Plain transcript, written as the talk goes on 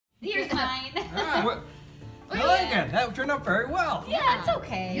Here's mine. What? I like it. That turned out very well. Yeah, it's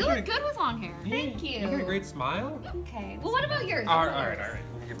okay. You look good with long hair. Thank you. You got a great smile. Okay. Well, what about yours? All right.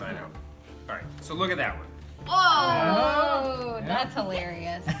 Let me get mine out. All right. So look at that one. Oh, that's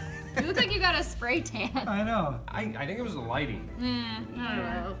hilarious. You look like you got a spray tan. I know. I think it was the lighting. I don't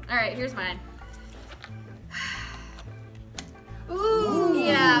know. All right, here's mine. Ooh.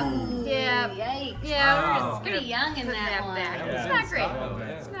 Yeah. Yikes. Yeah. It's pretty young in that one. Back. Yeah. It's not great. Oh, yeah.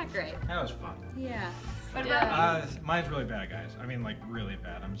 It's not great. That was fun. Yeah. What Yeah. about Mine's really bad, guys. I mean, like, really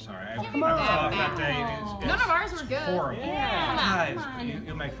bad. I'm sorry. I Come was on. off that day. And it's None of ours were good. horrible. Yeah. Guys, Come on.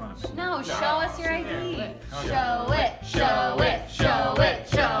 you'll make fun of me. No, show us your ID. Okay. Show it. Show it. Show it.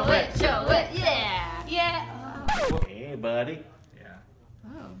 Show it. Show it. Yeah. Yeah. Hey, buddy. Yeah.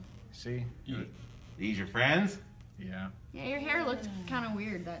 Oh. See? These your friends? Yeah. Yeah, your hair looked kind of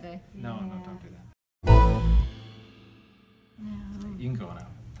weird that day. No, don't do that. You can go now.